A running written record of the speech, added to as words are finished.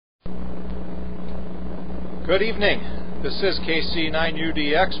Good evening. This is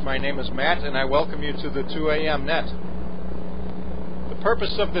KC9UDX. My name is Matt, and I welcome you to the 2 a.m. net. The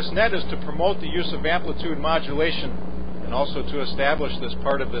purpose of this net is to promote the use of amplitude modulation and also to establish this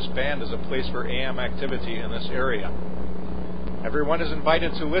part of this band as a place for AM activity in this area. Everyone is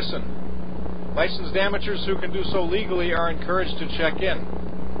invited to listen. Licensed amateurs who can do so legally are encouraged to check in.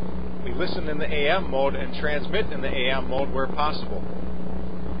 We listen in the AM mode and transmit in the AM mode where possible.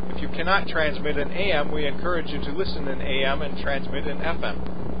 If you cannot transmit in AM, we encourage you to listen in AM and transmit in FM.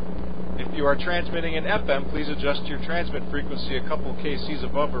 If you are transmitting in FM, please adjust your transmit frequency a couple kcs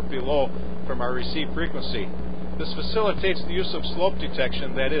above or below from our receive frequency. This facilitates the use of slope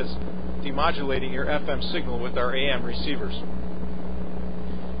detection, that is, demodulating your FM signal with our AM receivers.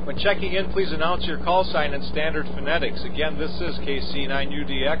 When checking in, please announce your call sign in standard phonetics. Again, this is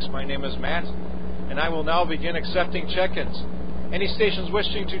KC9UDX. My name is Matt, and I will now begin accepting check-ins. Any stations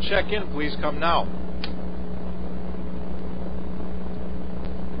wishing to check in, please come now.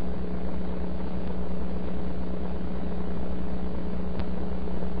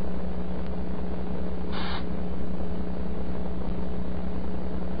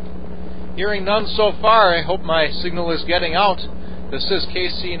 Hearing none so far, I hope my signal is getting out. This is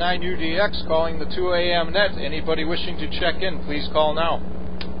KC9UDX calling the 2 a.m. net. Anybody wishing to check in, please call now.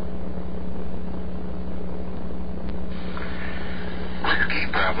 Whiskey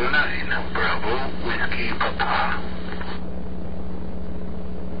Bravo 9, Bravo Whiskey Papa.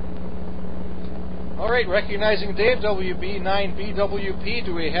 Alright, recognizing Dave, WB9BWP.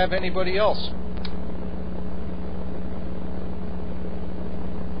 Do we have anybody else?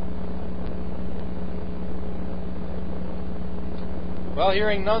 Well,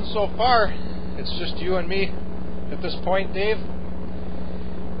 hearing none so far, it's just you and me at this point, Dave.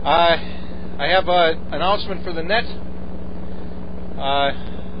 I have an announcement for the net.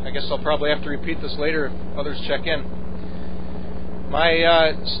 I guess I'll probably have to repeat this later if others check in.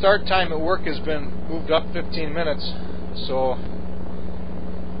 My start time at work has been moved up 15 minutes, so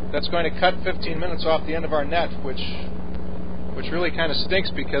that's going to cut 15 minutes off the end of our net, which really kind of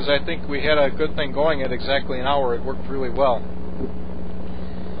stinks because I think we had a good thing going at exactly an hour. It worked really well.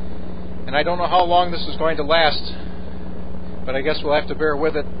 And I don't know how long this is going to last, but I guess we'll have to bear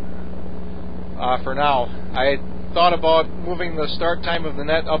with it for now. I thought about moving the start time of the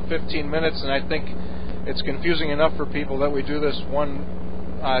net up 15 minutes, and I think it's confusing enough for people that we do this one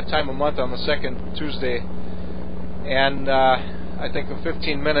time a month on the second Tuesday, and I think a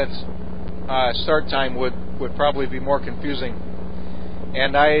 15-minute start time would probably be more confusing.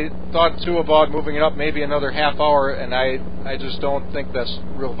 And I thought too about moving it up maybe another half hour, and I just don't think that's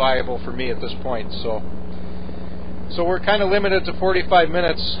real viable for me at this point. So we're kind of limited to 45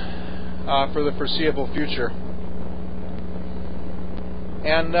 minutes for the foreseeable future.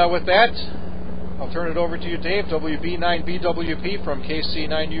 And with that, I'll turn it over to you, Dave, WB9BWP from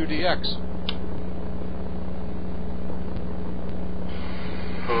KC9UDX.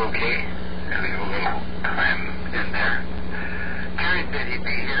 Okay, having a little time in there. Jerry said he'd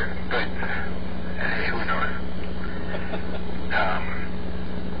be here, but who knows?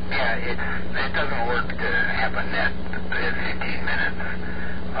 Yeah, it doesn't work to have a net at 15 minutes.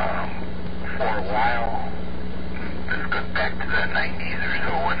 For a while, this goes back to the 90s or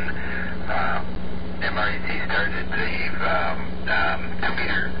so when MREC started the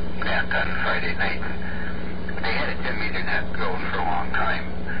 2-meter net on Friday nights. They had a 10-meter net going for a long time.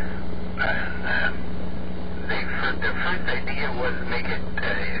 And the first idea was make it,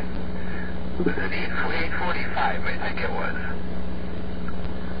 was it 845, I think it was.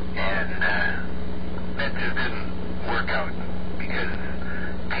 And that just didn't work out because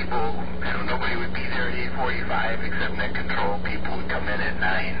people, nobody would be there at 8:45 except net control. People would come in at 9.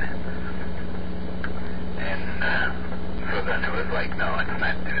 And so then it was like, no, let's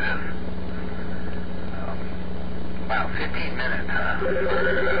not do this. Wow, 15 minutes, huh?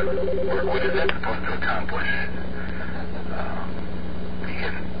 What is that supposed to accomplish? We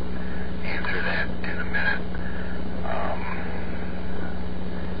can answer that in a minute.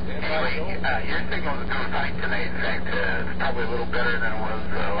 Anyway, your signal is doing fine tonight. In fact, it's probably a little better than it was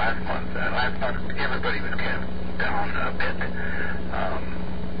last month. Last month, everybody was kind of down a bit.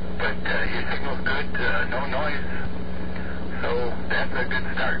 But your signal's good, no noise. So that's a good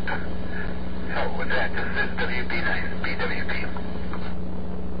start. So with that, this is WB9BWP.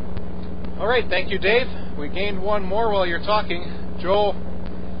 All right, thank you, Dave. We gained one more while you're talking. Joe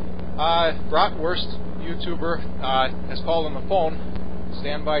Bratwurst, YouTuber, has called on the phone.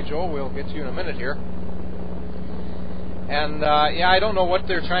 Stand by, Joe. We'll get to you in a minute here. And yeah, I don't know what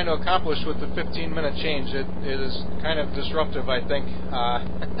they're trying to accomplish with the 15-minute change. It is kind of disruptive, I think.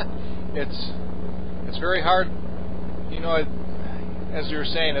 It's it's very hard, you know, as you were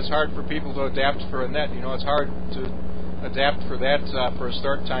saying, it's hard for people to adapt for a net. You know, it's hard to adapt for that for a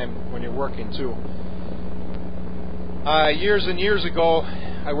start time when you're working too. Years and years ago,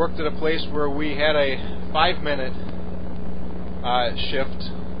 I worked at a place where we had a 5-minute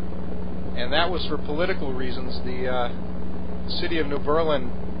shift, and that was for political reasons. The city of New Berlin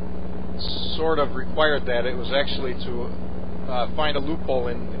sort of required that. It was actually to find a loophole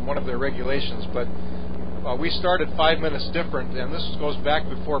in one of their regulations, but we started 5 minutes different, and this goes back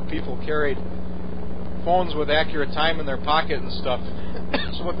before people carried phones with accurate time in their pocket and stuff.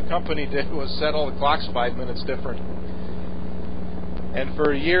 So what the company did was set all the clocks 5 minutes different. And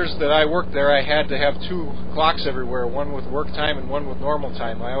for years that I worked there, I had to have 2 clocks everywhere, one with work time and one with normal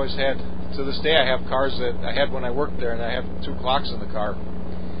time. I always had, to this day I have cars that I had when I worked there, and I have 2 clocks in the car.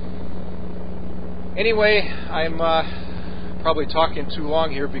 Anyway, I'm probably talking too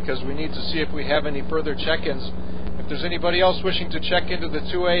long here because we need to see if we have any further check-ins. If there's anybody else wishing to check into the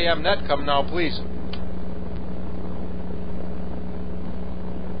 2 a.m. net, come now, please.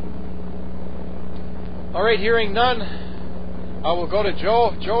 All right, hearing none, I will go to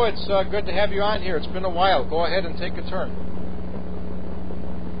Joe. Joe, it's good to have you on here. It's been a while. Go ahead and take a turn.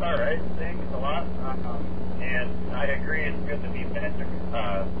 All right, thanks a lot. And I agree, it's good to be back.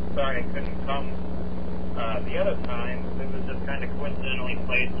 Sorry I couldn't come the other time. It was just kind of coincidentally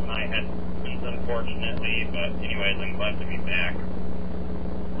placed when I had things, unfortunately. But anyways, I'm glad to be back.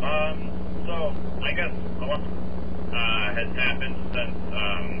 So I guess a lot has happened since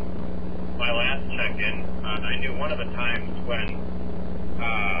my last check-in. I knew one of the times when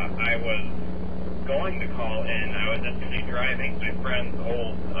I was going to call in, I was actually driving my friend's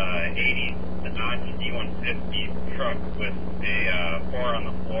old 80s Dodge D150 truck with a 4 on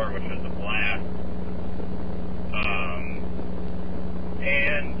the floor, which was a blast.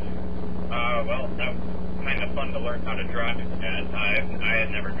 Well, that was kind of fun to learn how to drive at. I had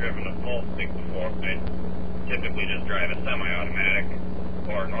never driven a full stick before. I typically just drive a semi-automatic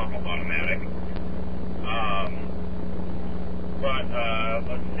or normal automatic.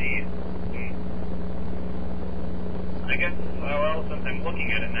 Let's see. I guess, well, since I'm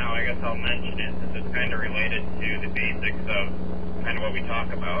looking at it now, I guess I'll mention it since it's kind of related to the basics of kind of what we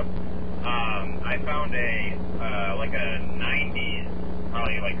talk about. I found like a 90s,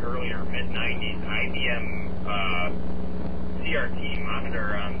 probably like earlier mid-90s IBM CRT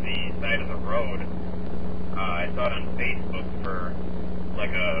monitor on the side of the road. I saw it on Facebook for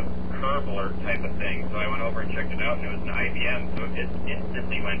like a curb alert type of thing, so I went over and checked it out, and it was an IBM, so it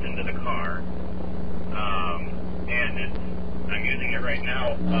instantly went into the car. And I'm using it right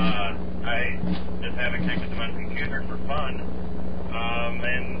now. I just have it connected to my computer for fun,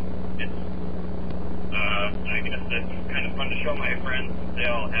 and it's I guess it's kind of fun to show my friends. They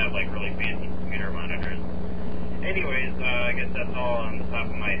all have like really fancy computer monitors. Anyways, I guess that's all on the top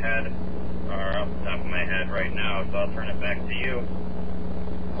of my head, or off the top of my head right now, so I'll turn it back to you.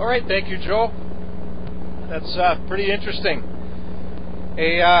 All right, thank you, Joe. That's pretty interesting.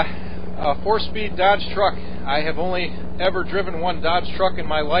 A 4-speed Dodge truck. I have only ever driven one Dodge truck in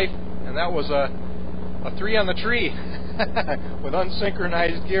my life, and that was a 3 on the tree with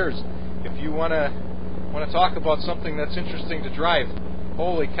unsynchronized gears. If you want to talk about something that's interesting to drive,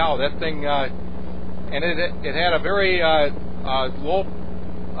 holy cow, that thing! And it had a very low,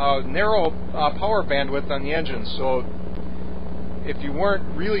 narrow power bandwidth on the engine. So if you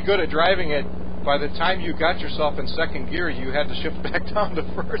weren't really good at driving it, by the time you got yourself in second gear, you had to shift back down to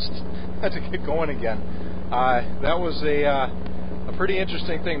first to get going again. That was a pretty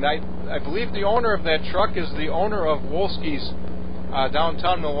interesting thing. I believe the owner of that truck is the owner of Wolski's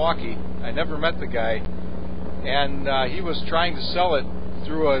downtown Milwaukee. I never met the guy, and he was trying to sell it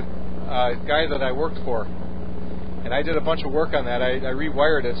through a guy that I worked for, and I did a bunch of work on that. I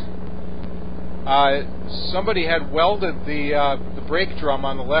rewired it. Somebody had welded the brake drum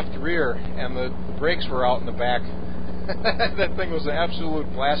on the left rear, and the brakes were out in the back. That thing was an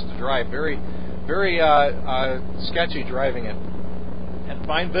absolute blast to drive. Very, very sketchy driving it. And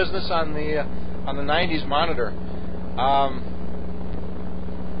fine business on the 90s monitor.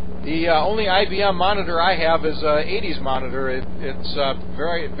 The only IBM monitor I have is a 80s monitor. It's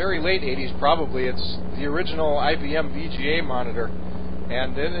very, very late 80s probably. It's the original IBM VGA monitor,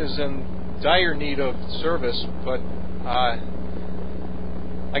 and it is in dire need of service, but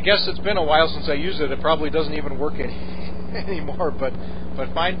I guess it's been a while since I used it. It probably doesn't even work anymore, but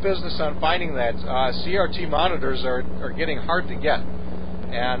fine business on finding that. CRT monitors are getting hard to get,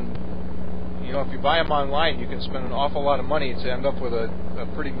 and you know, if you buy them online, you can spend an awful lot of money to end up with a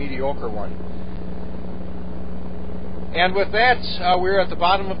pretty mediocre one. And with that, we're at the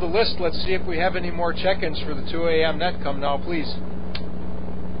bottom of the list. Let's see if we have any more check-ins for the 2 a.m. net. Come now, please.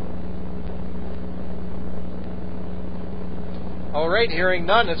 All right, hearing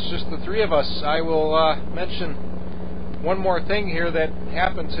none, it's just the three of us. I will mention one more thing here that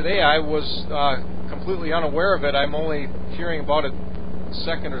happened today. I was completely unaware of it. I'm only hearing about it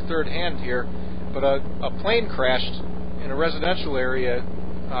second or third hand here. But a plane crashed in a residential area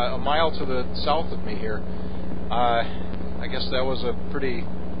a mile to the south of me here. I guess that was a pretty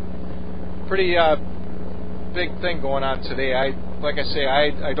big thing going on today. Like I say,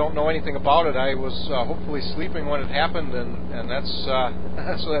 I don't know anything about it. I was hopefully sleeping when it happened, and that's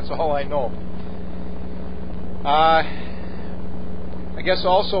all I know. I guess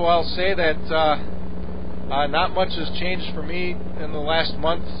also I'll say that not much has changed for me in the last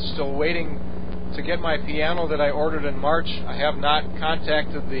month. Still waiting to get my piano that I ordered in March. I have not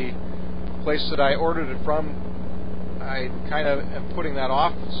contacted the place that I ordered it from. I kind of am putting that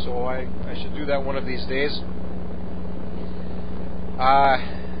off, so I should do that one of these days.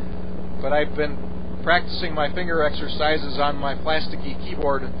 But I've been practicing my finger exercises on my plasticky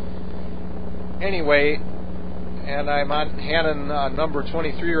keyboard anyway, and I'm on Hanon number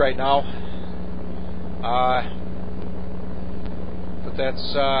 23 right now. But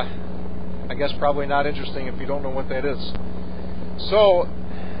that's, I guess, probably not interesting if you don't know what that is. So,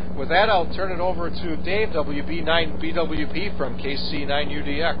 with that, I'll turn it over to Dave, WB9BWP from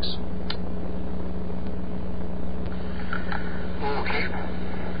KC9UDX. Okay.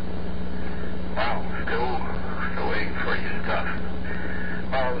 Wow, still waiting for your stuff.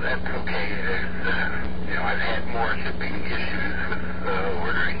 Well, that's okay. There's, I've had more shipping issues with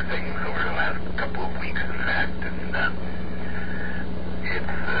ordering things over the last couple of weeks, in fact, and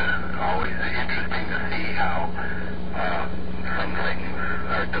it's always interesting to see how some things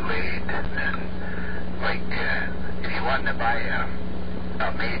are delayed. And like, if you want to buy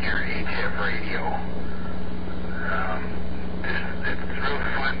a major HF radio, it's real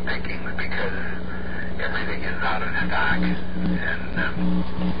slim pickings because everything is out of stock, and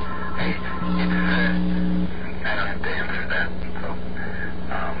hey, I don't have to answer that. So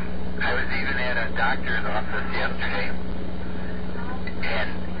I was even at a doctor's office yesterday, and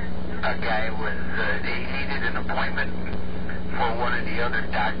a guy was he needed an appointment for one of the other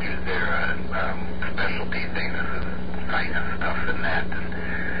doctors there, specialty thing, this is sinus stuff and that,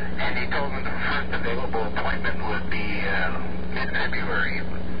 and he told me the first available appointment would be mid-February.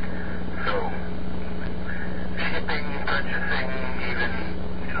 So shipping, purchasing, even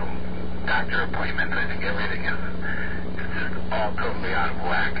doctor appointments, I think everything is just all totally out of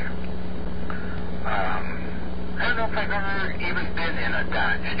whack. I don't know if I've ever even been in a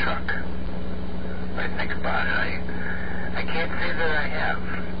Dodge truck. If I think about it, I can't say that I have.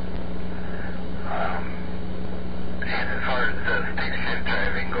 And as far as stick shift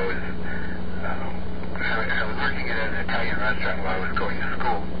driving goes, I was working at an Italian restaurant while I was going to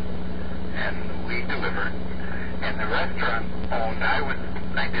school, and we delivered. And the restaurant owned,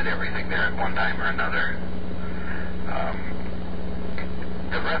 I did everything there at one time or another.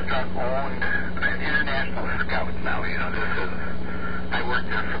 The restaurant owned an International Scout now. I worked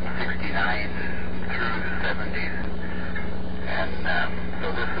there from 69 through the 70s. And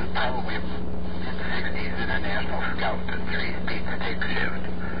so this is probably mid-60s International Scout, a 3-speed stick shift.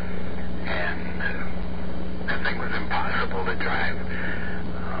 And that thing was impossible to drive.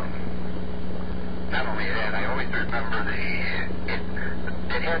 Not only that, I always remember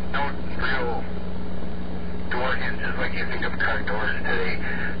it had no real door hinges like you think of car doors today,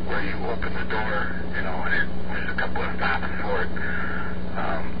 where you open the door, and there's a couple of stops for it.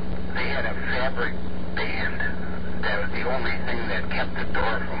 They had a fabric band that was the only thing that kept the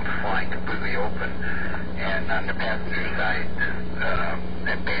door from flying completely open. And on the passenger side,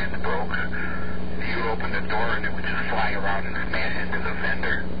 that band broke. You open the door and it would just fly around and smash into the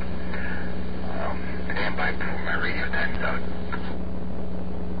fender. Stand by before my radio time's out.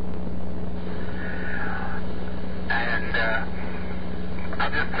 And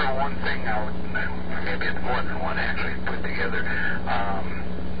I'll just throw one thing out, maybe it's more than one actually put together,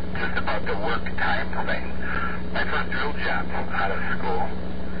 just about the work time thing. My first real job out of school,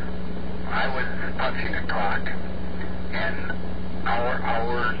 I was punching a clock, and our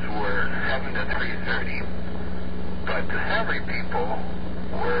hours were 7 to 3:30, but the salary people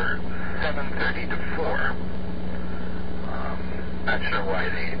were 7:30 to 4. Not sure why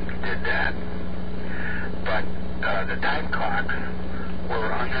they did that, but the time clocks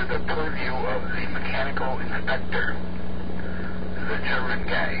were under the purview of the mechanical inspector, the German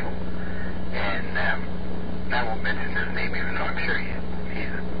guy, and I won't mention his name even though I'm sure he's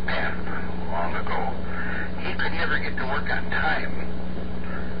passed long ago. he could never get to work on time.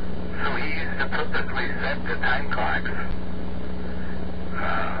 So he used to purposely set the time clocks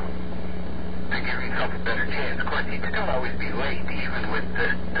to give himself a better chance. Of course, he'd still always be late, even with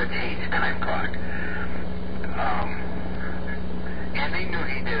the changed time clock. And they knew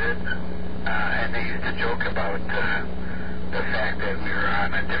he did it, and they used to joke about the fact that we were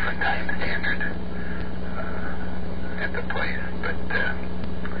on a different time standard at the place. But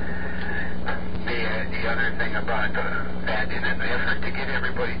the other thing about that, in an effort to get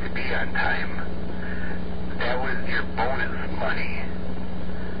everybody to be on time, that was your bonus money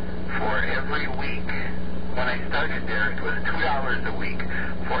for every week. When I started there, it was $2 a week.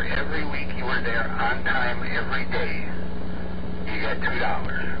 For every week you were there on time every day, you got $2.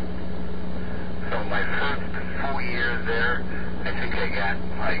 So my first full year there, I think I got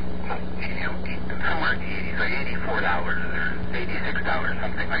like, somewhere in the 80s, like $84 or $86,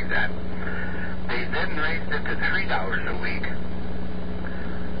 something like that. They then raised it to $3 a week.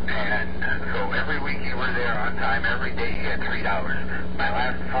 And so every week you were there on time, every day you got $3. My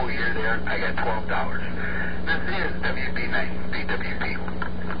last full year there, I got $12. This is WB9, BWP.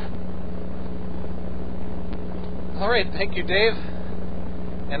 All right, thank you, Dave.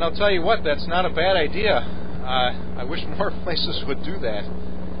 And I'll tell you what, that's not a bad idea. I wish more places would do that.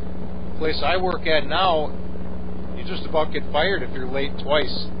 The place I work at now, you just about get fired if you're late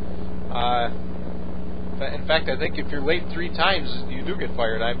twice. In fact, I think if you're late 3 times, you do get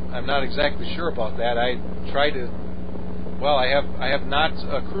fired. I'm not exactly sure about that. I have not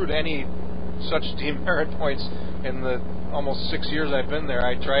accrued any such demerit points in the almost 6 years I've been there.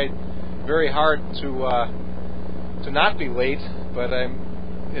 I tried very hard to not be late, but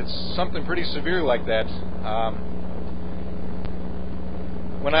it's something pretty severe like that.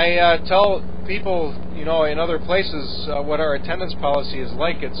 When I tell people, in other places what our attendance policy is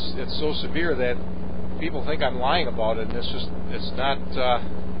like, it's so severe that people think I'm lying about it, and it's not.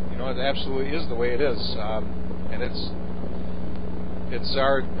 It absolutely is the way it is, and it's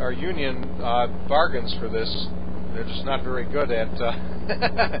our union bargains for this. They're just not very good at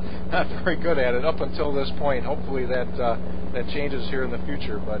it up until this point. Hopefully that changes here in the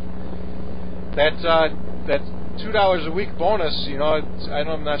future. But that $2 a week bonus,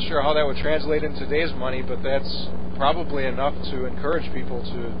 I'm not sure how that would translate in today's money, but that's probably enough to encourage people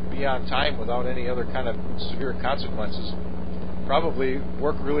to be on time without any other kind of severe consequences. Probably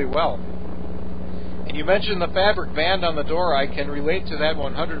work really well. And you mentioned the fabric band on the door. I can relate to that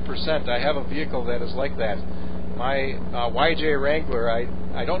 100%. I have a vehicle that is like that. My YJ Wrangler,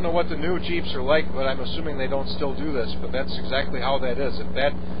 I don't know what the new Jeeps are like, but I'm assuming they don't still do this, but that's exactly how that is. If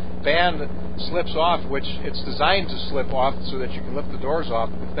that band slips off, which it's designed to slip off so that you can lift the doors off,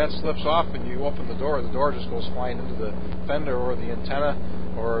 if that slips off and you open the door just goes flying into the fender or the antenna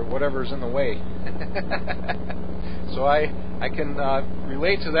or whatever's in the way. So I can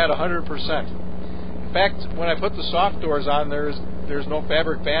relate to that 100%. In fact, when I put the soft doors on, there's no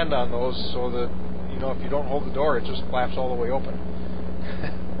fabric band on those, so that if you don't hold the door, it just flaps all the way open.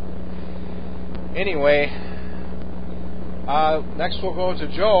 Anyway, next we'll go to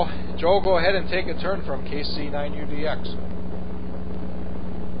Joe. Joe, go ahead and take a turn from KC9UDX.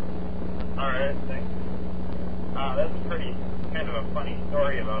 All right, thanks. That's a pretty kind of a funny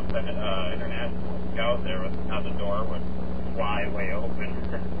story about that international scout there with how the door would fly way open.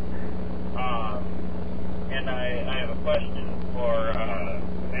 And I have a question for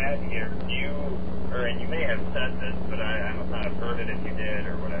Matt here. And you may have said this, but I must not have heard it if you did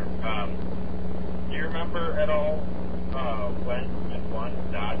or whatever. Do you remember at all when this one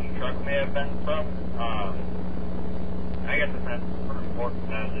Dodge truck may have been from? I guess that's for important.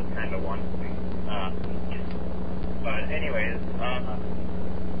 That's just kind of one thing. But anyways,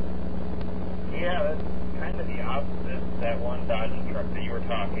 yeah, that's kind of the opposite. That one Dodge truck that you were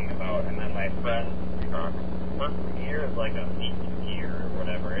talking about, and then my friend's truck. First gear is like a meat gear or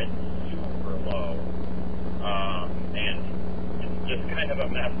whatever. It's super low, and it's just kind of a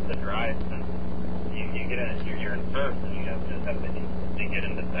mess to drive since you get in, you're in first, and you just have to get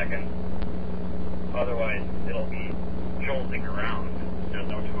into second. Otherwise, it'll be jolting around. There's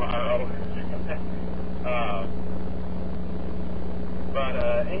no tomorrow.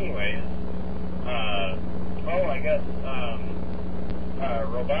 Anyways, I guess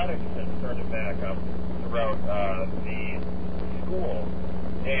robotics has started back up throughout the school,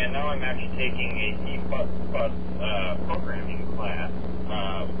 and now I'm actually taking a C++ programming class,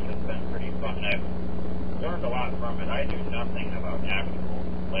 which has been pretty fun. I've learned a lot from it. I knew nothing about actual,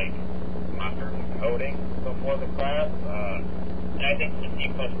 modern coding before the class, and I think the C++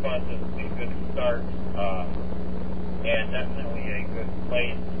 is a good start. and definitely a good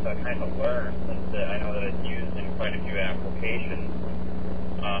place to kind of learn, since I know that it's used in quite a few applications.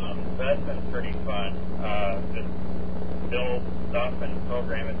 So that's been pretty fun. Just build stuff and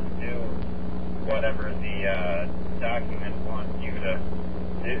program it to do whatever the document wants you to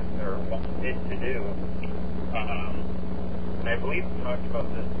do, or wants it to do. And I believe we talked about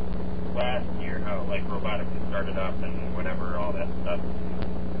this last year, how like robotics started up and whatever, all that stuff.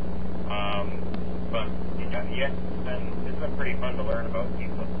 But yeah, it's been pretty fun to learn about C++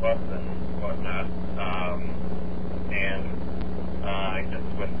 and whatnot. And I guess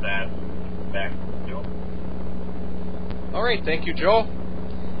with that, back to Joe. All right, thank you, Joe.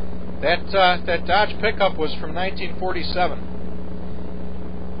 That Dodge pickup was from 1947.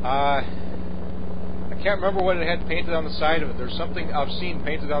 I can't remember what it had painted on the side of it. There's something I've seen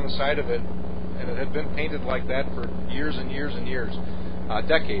painted on the side of it, and it had been painted like that for years and years and years,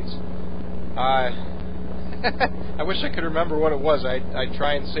 decades. I wish I could remember what it was. I'd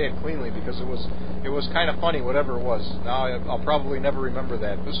try and say it cleanly because it was kind of funny, whatever it was. Now I'll probably never remember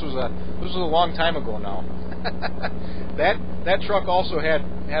that. This was a long time ago now. That truck also had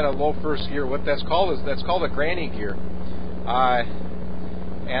a low first gear. What that's called a granny gear.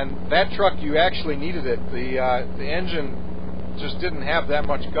 And that truck, you actually needed it. The engine just didn't have that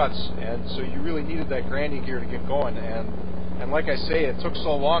much guts, and so you really needed that granny gear to get going. And like I say, it took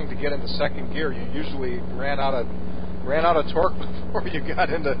so long to get into second gear. You usually ran out of torque before you got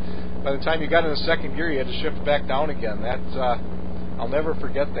into. By the time you got into second gear, you had to shift back down again. I'll never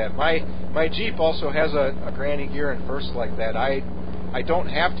forget that. My Jeep also has a granny gear in first like that. I don't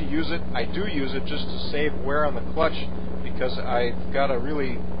have to use it. I do use it just to save wear on the clutch because I've got a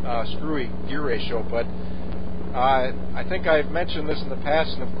really screwy gear ratio. But I think I've mentioned this in the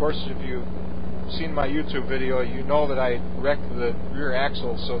past, and of course, if you've seen my YouTube video, you know that I wrecked the rear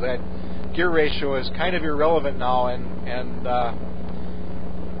axle, so that gear ratio is kind of irrelevant now, and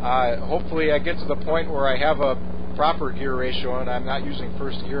hopefully I get to the point where I have a proper gear ratio and I'm not using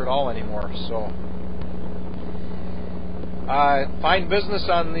first gear at all anymore. So fine business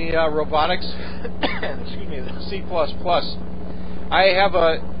on the robotics. Excuse me, the C++. I have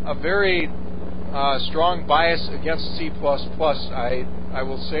a very strong bias against C++. I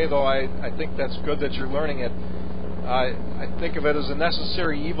will say, though, I think that's good that you're learning it. I think of it as a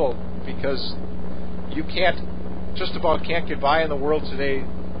necessary evil because you just about can't get by in the world today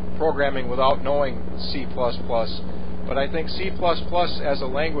programming without knowing C++. But I think C++ as a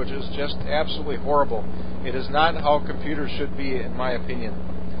language is just absolutely horrible. It is not how computers should be, in my opinion.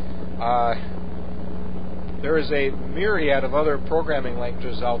 There is a myriad of other programming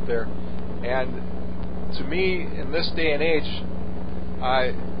languages out there, and to me, in this day and age,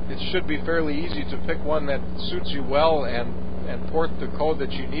 it should be fairly easy to pick one that suits you well and port the code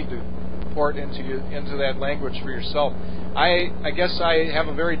that you need to port into that language for yourself. I guess I have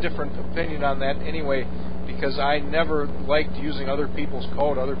a very different opinion on that anyway, because I never liked using other people's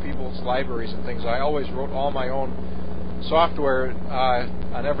code, other people's libraries and things. I always wrote all my own software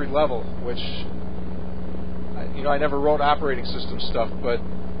on every level, which, I never wrote operating system stuff, but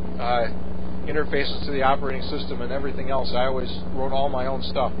interfaces to the operating system and everything else, I always wrote all my own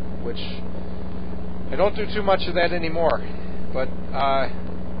stuff, which I don't do too much of that anymore. But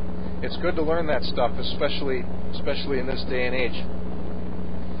it's good to learn that stuff, especially in this day and age.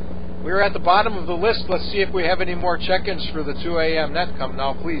 We're at the bottom of the list. Let's see if we have any more check-ins for the 2 a.m. net. Come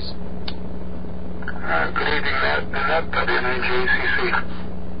now, please. Good evening, Matt. Matt, W9JCC.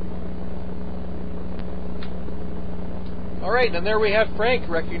 All right, and there we have Frank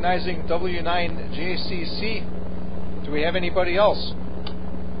recognizing W9JCC. Do we have anybody else?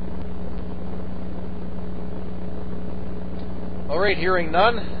 All right, hearing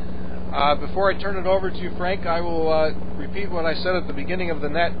none. Before I turn it over to you, Frank, I will repeat what I said at the beginning of the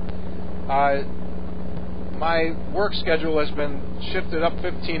net. My work schedule has been shifted up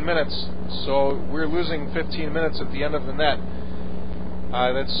 15 minutes, so we're losing 15 minutes at the end of the net.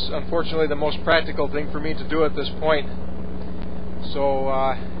 That's unfortunately the most practical thing for me to do at this point. So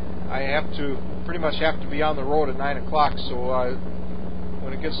I pretty much have to be on the road at 9 o'clock, so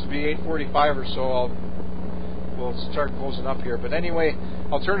when it gets to be 8:45 or so, we'll start closing up here. But anyway,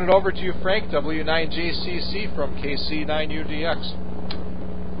 I'll turn it over to you, Frank, W9JCC from KC9UDX.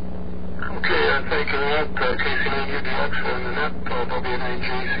 Okay, thank you, Matt. KC9UDX and the net,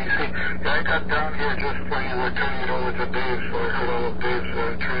 W9JCC. Yeah, I got down here just when you were turning it over to Dave, so I heard all of Dave's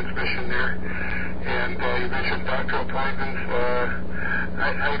transmission there. And you mentioned doctor appointments.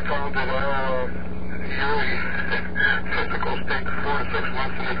 I found that our yearly physicals take 4 to 6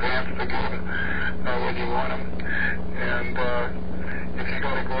 months in advance to get them when you want them. And if you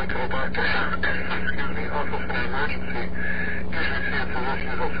got to go into a doctor, excuse me, office in an emergency, usually see a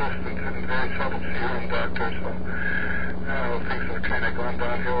physician's assistant and very seldom see your own doctor. So things have kind of gone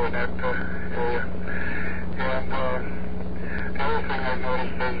downhill in that area. And the other thing I've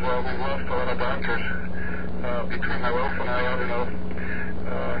noticed is we've lost a lot of doctors. Between my wife and I don't know,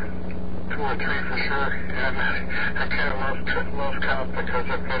 2 or 3 for sure, and I kind of lost count because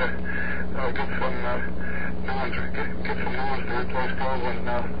I've got to get some new ones, get some new ones to replace the old ones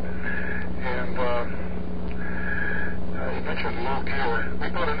now. And you mentioned low gear.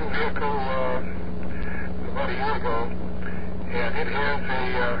 We bought a new vehicle about a year ago, and it has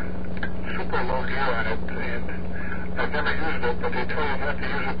a super low gear on it, and I've never used it, but they tell you not to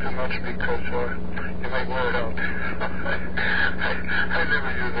use it too much because you might wear it out. I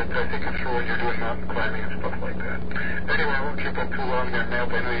never use it. I think it's for when you're doing mountain climbing and stuff like that. Anyway, I won't keep up too long there, Matt.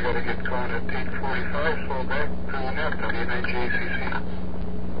 I know you got to get going at 8:45, so back to Matt on the NIGACC.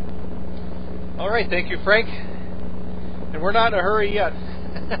 All right, thank you, Frank. And we're not in a hurry yet.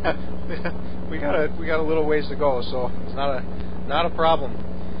 we got a little ways to go, so it's not a problem.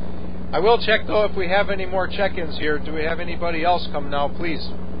 I will check though if we have any more check-ins here. Do we have anybody else come now, please?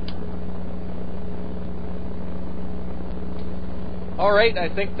 All right, I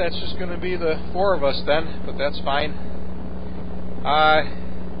think that's just going to be the 4 of us then, but that's fine.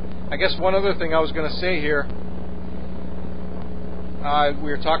 I guess one other thing I was going to say here.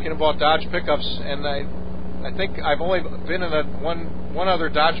 We were talking about Dodge pickups, and I think I've only been in one other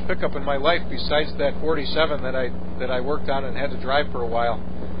Dodge pickup in my life besides that 47 that I worked on and had to drive for a while.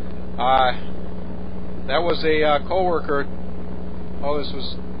 That was a coworker. Oh, this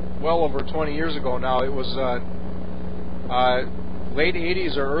was well over 20 years ago now. It was late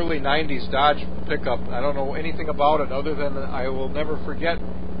 80s or early 90s Dodge pickup. I don't know anything about it other than I will never forget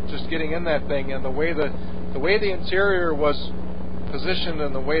just getting in that thing and the way the interior was positioned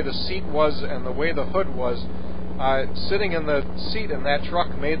and the way the seat was and the way the hood was. Sitting in the seat in that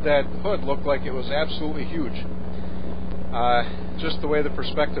truck made that hood look like it was absolutely huge. Just the way the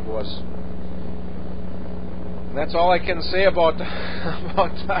perspective was. And that's all I can say about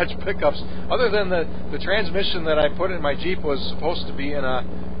Dodge pickups. Other than the transmission that I put in my Jeep was supposed to be in a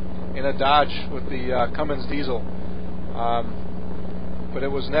Dodge with the Cummins diesel, but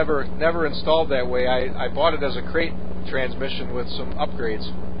it was never installed that way. I bought it as a crate transmission with some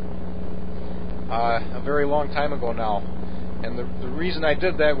upgrades a very long time ago now. And the reason I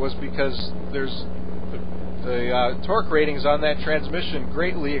did that was because there's the torque ratings on that transmission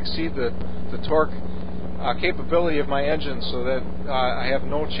greatly exceed the torque capability of my engine, so that I have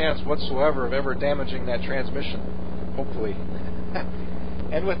no chance whatsoever of ever damaging that transmission, hopefully.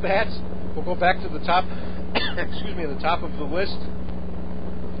 And with that, we'll go back to the top, excuse me, the top of the list.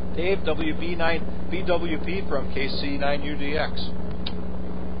 Dave, WB9BWP from KC9UDX.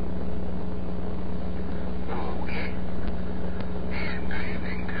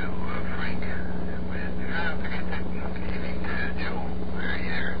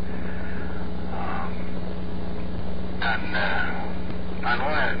 On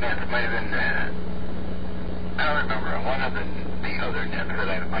one of the nets, might have been, I don't remember, one of the other nets that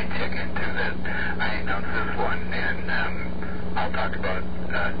I might check into that I announced this one, and I'll talk about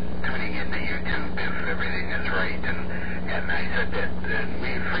tuning into YouTube if everything is right, and I said that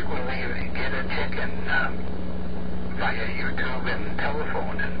we frequently get a check-in via YouTube and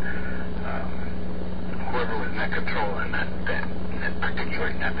telephone, and whoever was net controlling that particular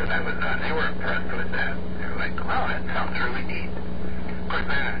net that I was on, they were impressed with that. They were like, wow, that sounds really neat. Of course,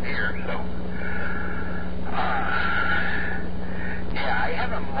 they're not here, so. Yeah, I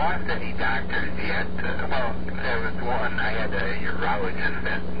haven't lost any doctors yet. Well, there was one. I had a urologist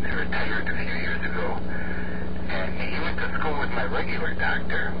that retired a few years ago, and he went to school with my regular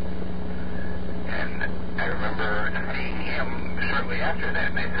doctor. And I remember seeing him shortly after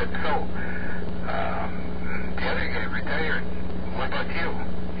that, and I said, so, the other guy retired. What about you?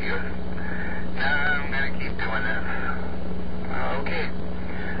 He goes, nah, I'm going to keep doing this. Okay.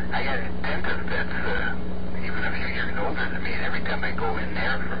 I got a dentist that's even a few years older than me, and every time I go in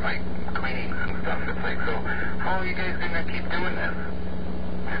there for my cleanings and stuff, it's like, so how are you guys going to keep doing this?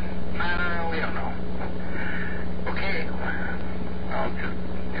 And, no, we don't know. Okay. Well, just,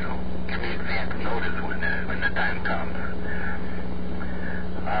 give me advance notice when the time comes.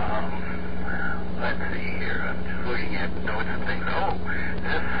 Let's see here. I'm just looking at notes and things. Oh,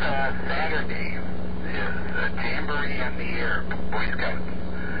 this Saturday is Jamboree in the Air, Boy Scouts,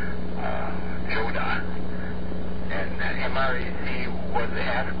 JODA. And MRAC was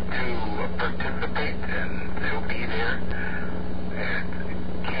asked to participate, and they'll be there at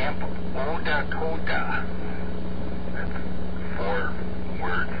Camp Odakota. That's for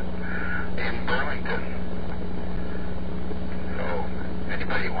words, in Burlington. So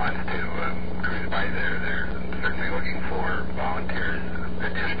anybody wants to cruise by there, they're certainly looking for volunteers,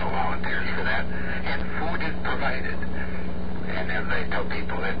 additional volunteers for that. And food is provided. And as I tell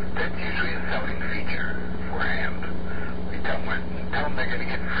people, that's usually a selling feature for hams. We tell them they're going to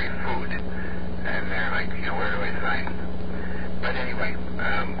get free food. And they're like, where do I sign? But anyway,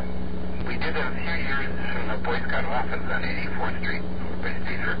 we did a few years from the Boy Scout office on 84th Street by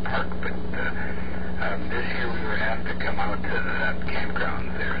Seaford Park, but this year we were asked to come out to the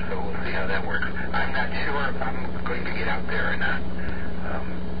campgrounds there, so we'll see how that works. I'm not sure if I'm going to get out there or not.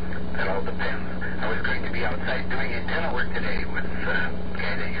 That all depends. I was going to be outside doing antenna work today with a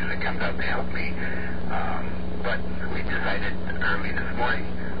guy that usually comes out to help me, but we decided early this morning,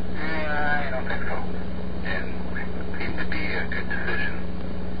 I don't think so, and it seemed to be a good decision.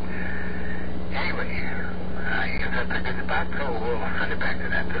 Anyway, I guess that's a good spot, so we'll send it back to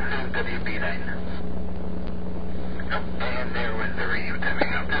that. This is WB9. Oh, and there was the radio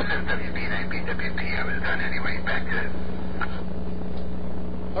timing up. This is WB9BWP. I was done anyway. Back to it.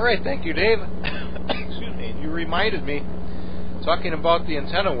 All right, thank you, Dave. Excuse me. You reminded me, talking about the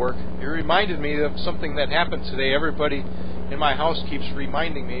antenna work, you reminded me of something that happened today. Everybody in my house keeps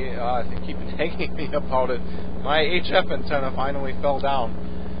reminding me, they keep nagging me about it. My HF antenna finally fell down.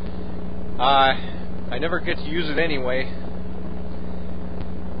 I never get to use it anyway.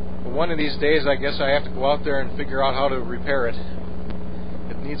 But one of these days, I guess I have to go out there and figure out how to repair it.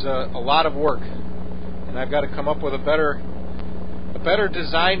 It needs a lot of work, and I've got to come up with a better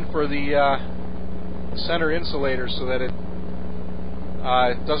design for the center insulator so that it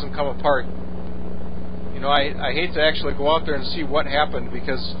doesn't come apart. I hate to actually go out there and see what happened,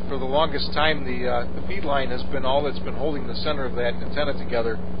 because for the longest time the feed line has been all that's been holding the center of that antenna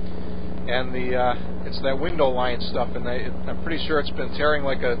together, and it's that window line stuff, and I'm pretty sure it's been tearing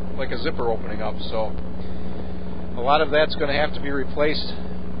like a zipper opening up. So a lot of that's going to have to be replaced.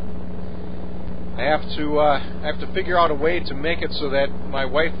 I have to figure out a way to make it so that my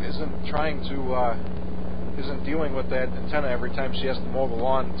wife isn't dealing with that antenna every time she has to mow the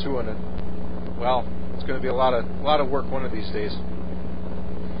lawn too, and it's going to be a lot of work one of these days.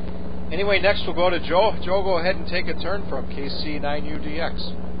 Anyway, next we'll go to Joe. Joe, go ahead and take a turn from KC9UDX.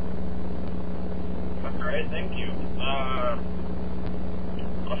 All right, thank you.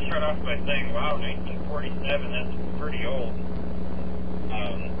 I'll start off by saying, wow, 1947, that's pretty old.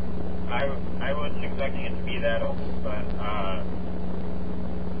 I was expecting it to be that old, but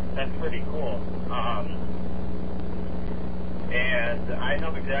that's pretty cool. And I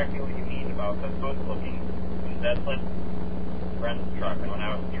know exactly what you mean about the hood looking. That's like friend's truck, and when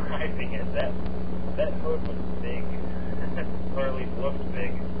I was driving it, that hood was big, or at least looked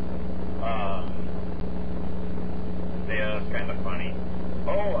big. Yeah, that's kind of funny.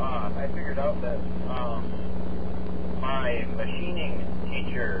 I figured out that my machining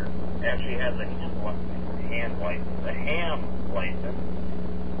teacher actually has a ham license,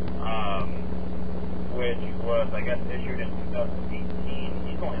 which was, I guess, issued in 2018.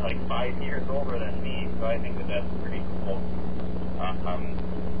 He's only like 5 years older than me, so I think that's pretty cool.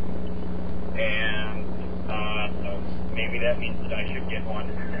 And maybe that means that I should get one.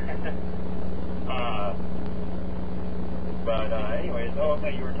 But anyways,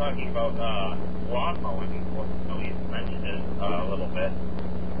 you were talking about lawn mowing. Well, Billy mentioned it a little bit.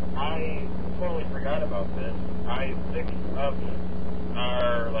 I totally forgot about this. I picked up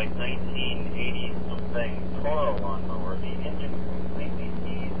our 1980 something Toro lawnmower. The engine completely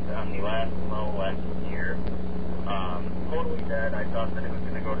seized on the last mow last year. Totally dead. I thought that it was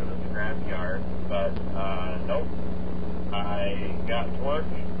going to go to the scrap yard, but nope. I got to work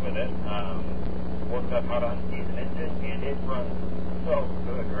with it. Worked up how to unseize an engine, and it runs so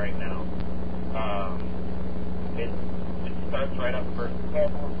good right now. It starts right up first pull,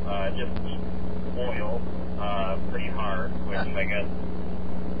 just eats oil pretty hard, which I guess,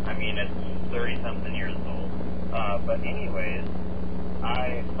 it's 30-something years old. But anyways,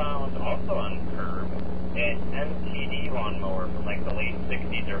 I found also on Curb an MTD lawnmower from the late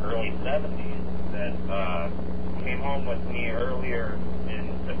 60s or early 70s that came home with me earlier in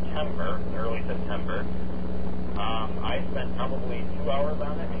early September. I spent probably 2 hours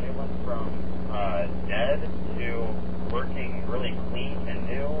on it, and it went from dead to working really clean and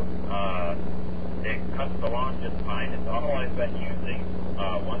new. It cuts the lawn just fine. It's all I've been using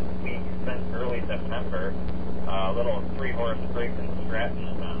once a week since early September. Little 3-horse scrape and scratch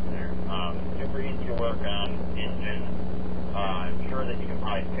down there. Super easy to work on. Engine. I'm sure that you can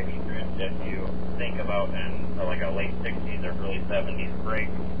probably picture it if you think about a late 60s or early 70s brake.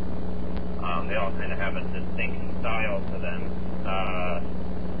 They all kind of have a distinct style to them.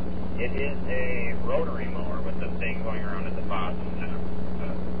 It is a rotary mower with the thing going around at the bottom,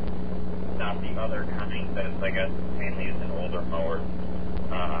 not the other kind that is, I guess, mainly used in older mowers.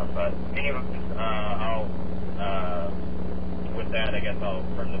 But anyway, with that, I guess I'll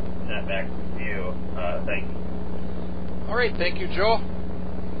turn the net back to you. Thank you. All right, thank you, Joe.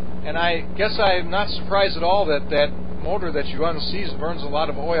 And I guess I'm not surprised at all that that motor that you unseized burns a lot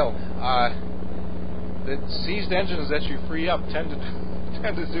of oil. The seized engines that you free up tend to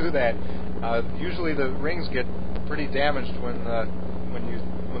do that. Usually the rings get pretty damaged when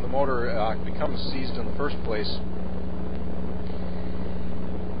the motor becomes seized in the first place.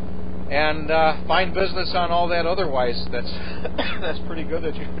 And fine business on all that otherwise. That's that's pretty good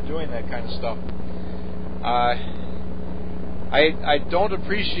that you're doing that kind of stuff. I don't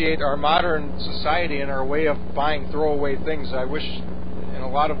appreciate our modern society and our way of buying throwaway things. I wish in a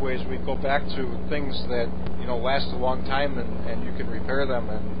lot of ways we'd go back to things that last a long time and you can repair them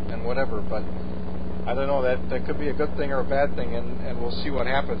and whatever, but I don't know, that could be a good thing or a bad thing, and we'll see what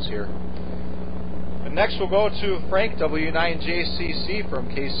happens here. And next we'll go to Frank, W9JCC from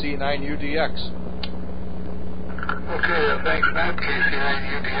KC9UDX. Okay, thanks Matt,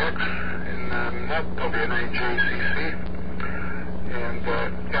 KC9UDX and Matt, W9JCC. And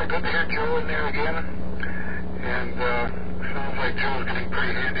yeah, good to hear Joe in there again. And sounds like Joe's getting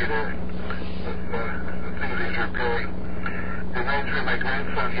pretty handy there with the things he's repairing. Reminds me of my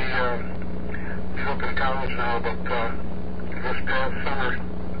grandson. He's up in college now, but this past summer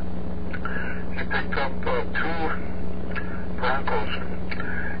he picked up 2 Broncos.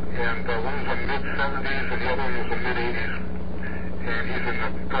 And one was a mid-70s and the other one was a mid-80s. And he's in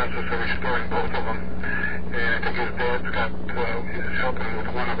the process of restoring both of them. And I think his dad's is helping with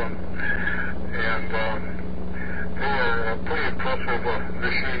one of them. And they are a pretty impressive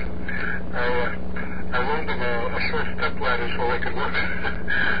machine. I loaned them a short step ladder so they could work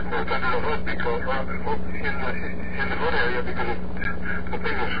under the hood because in the hood area because the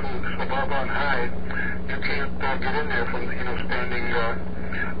thing is so doggone high you can't get in there from standing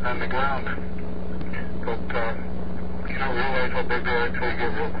on the ground. But you don't realize how big they are until you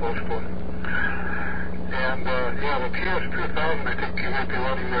get real close to them. And yeah, the TS2000 I think you might be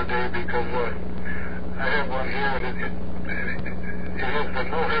running there, Dave, because I have one here and it has the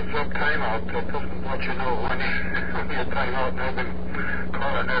no heads up timeout. It doesn't let you know when you time out, and I've been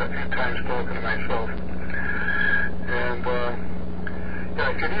caught on that a few times talking to myself. And yeah,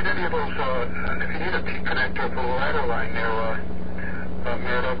 if you need any of those, if you need a T connector for the ladder line there,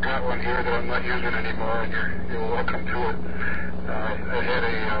 Matt, I've got one here that I'm not using anymore, and you're welcome to it. I had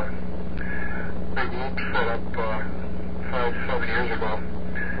a big loop set up 5-7 years ago,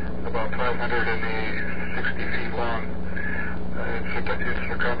 about 560 feet long in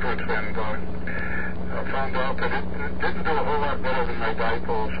circumference, and found out that it didn't do a whole lot better than my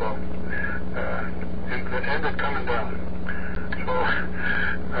dipole, so it ended coming down. So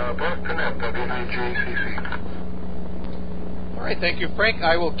back to net, W9JCC. All right, thank you, Frank.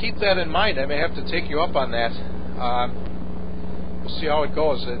 I will keep that in mind. I may have to take you up on that. We'll see how it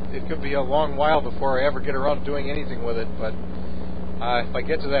goes. It could be a long while before I ever get around to doing anything with it, but if I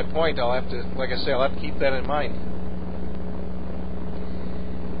get to that point, I'll have to, like I say, I'll have to keep that in mind.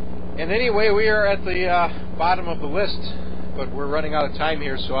 And anyway, we are at the bottom of the list, but we're running out of time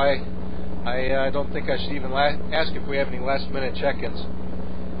here, so I don't think I should even ask if we have any last-minute check-ins.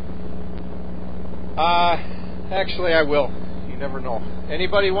 Actually, I will. You never know.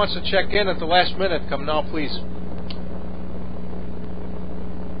 Anybody wants to check in at the last minute, come now, please.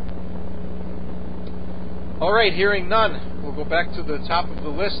 All right, hearing none, we'll go back to the top of the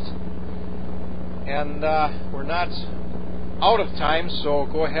list. And we're not out of time, so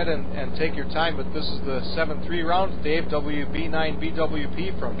go ahead and take your time. But this is the 7-3 round. Dave,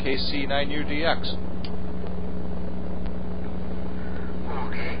 WB9BWP from KC9UDX.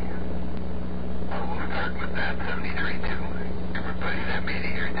 Okay. Well, we'll start with that 73-2. Everybody that made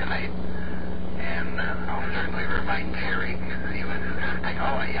it here tonight. And I'll certainly remind Jerry, because he was saying,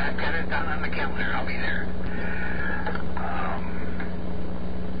 oh, yeah, I've got it down on the calendar. I'll be there.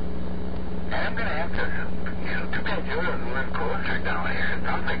 And I'm going to have to, too bad Joe doesn't live closer down here. It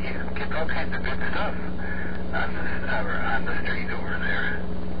sounds like he gets all kinds of good stuff on the street over there.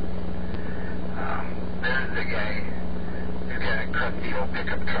 There's the guy who's got a crusty old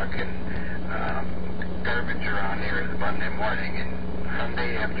pickup truck and garbage around here is Monday morning, and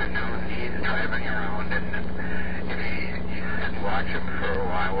Sunday afternoon he's driving around, and if you sit and watch him for a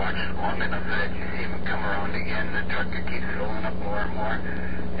while, watch long enough that you see him come around again, the truck keeps filling up more and more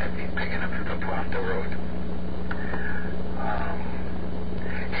as he's picking up stuff off the road.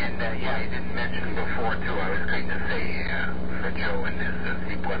 And yeah, I didn't mention before, too, I was going to say, for Joe and his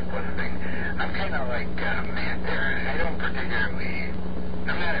C++ thing, I'm kind of like Matt there. I don't particularly,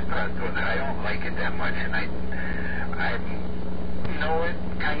 I'm not impressed with it. I don't like it that much, and I know it,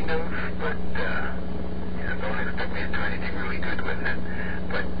 kind of, but don't expect me to do anything really good with it.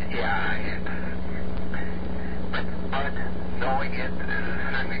 But, yeah, but knowing it is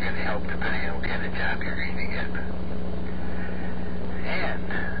certainly going to help depending on what kind of job you're going to get. And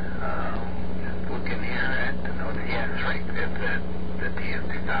just looking here at the notes, yeah, that's right, the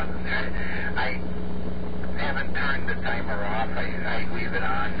TS2000 there. I haven't turned the timer off. I leave it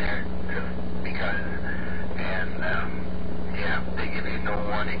on there just because, and yeah, they give you no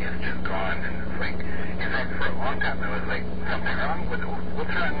warning, it's just gone, and it's like, in fact, for a long time I was like, something wrong with it, what's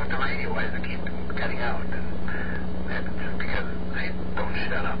wrong with the radio, why does it keep cutting out? And that's just because they don't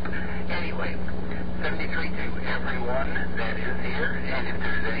shut up. Anyway, 73 to everyone that is here, and if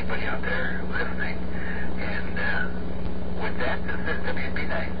there's anybody out there listening, and with that, this is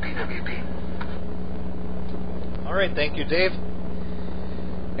WP9, BWP. All right, thank you, Dave.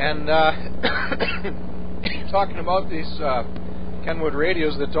 And talking about these Kenwood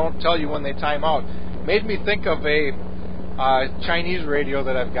radios that don't tell you when they time out, made me think of a Chinese radio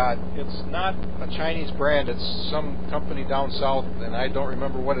that I've got. It's not a Chinese brand, it's some company down south, and I don't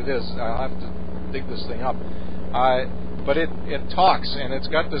remember what it is. I'll have to dig this thing up. But it talks, and it's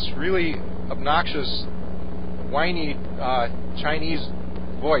got this really obnoxious, whiny Chinese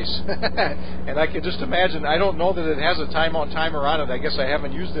voice. And I can just imagine, I don't know that it has a timeout timer on it. I guess I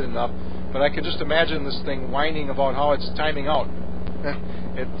haven't used it enough, but I can just imagine this thing whining about how it's timing out.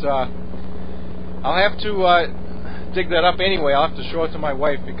 I'll have to dig that up anyway. I'll have to show it to my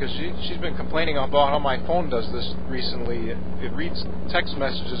wife because she's been complaining about how my phone does this recently. It reads text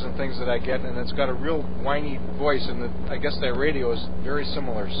messages and things that I get, and it's got a real whiny voice, and I guess that radio is very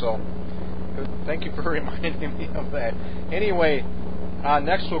similar. So thank you for reminding me of that. Anyway,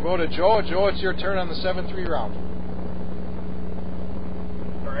 next we'll go to Joe. Joe, it's your turn on the 7-3 round.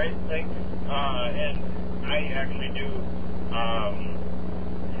 All right, thanks. And I actually do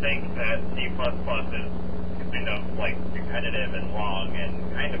think that C++ is kind of like repetitive and long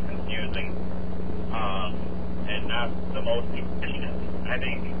and kind of confusing, and not the most efficient, I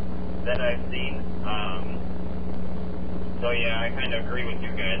think, that I've seen. So yeah, I kind of agree with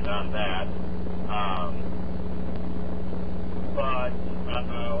you guys on that. But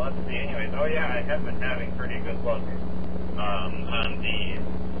let's see. Anyways, oh yeah, I have been having pretty good luck on the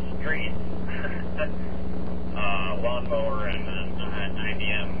streets, lawnmower and an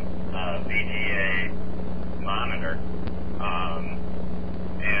IBM VGA monitor.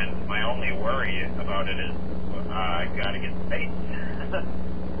 And my only worry about it is I've got to get space.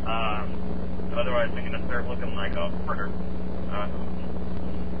 Otherwise, I'm going to start looking like a hoarder.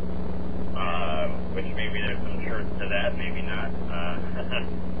 Which maybe there's some truth to that, maybe not.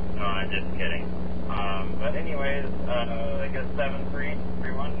 No, I'm just kidding. But anyways, I guess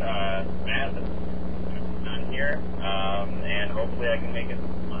 7-3-3-1. Matt, I'm here, and hopefully I can make it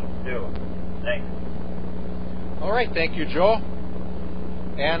this month too. Thanks. All right, thank you, Joe.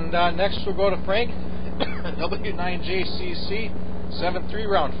 And next we'll go to Frank, W9JCC, 7-3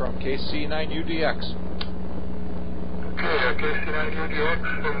 round from KC9UDX. Okay, KC9UDX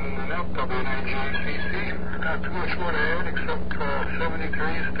from W9JCC. Not too much more to add except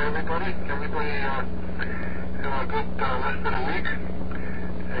 73s to everybody. Everybody have a good rest of the week.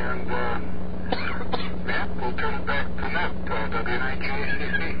 And Matt, we'll turn it back to Matt,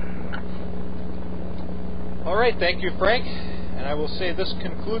 W9JCC. All right, thank you, Frank. And I will say this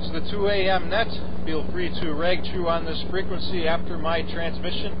concludes the 2 a.m. net. Feel free to rag chew on this frequency after my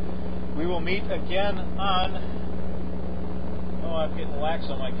transmission. We will meet again on, I'm getting lax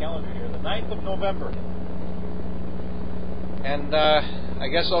on my calendar here, the 9th of November. And I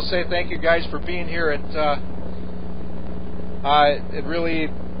guess I'll say thank you guys for being here. It really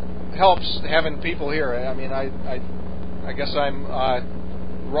helps having people here. I mean, I guess I'm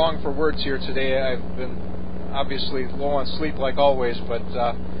wrong for words here today. I've been obviously low on sleep like always, but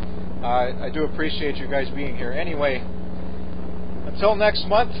I do appreciate you guys being here. Anyway, until next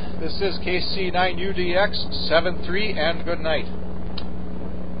month, this is KC9UDX 7-3, and good night.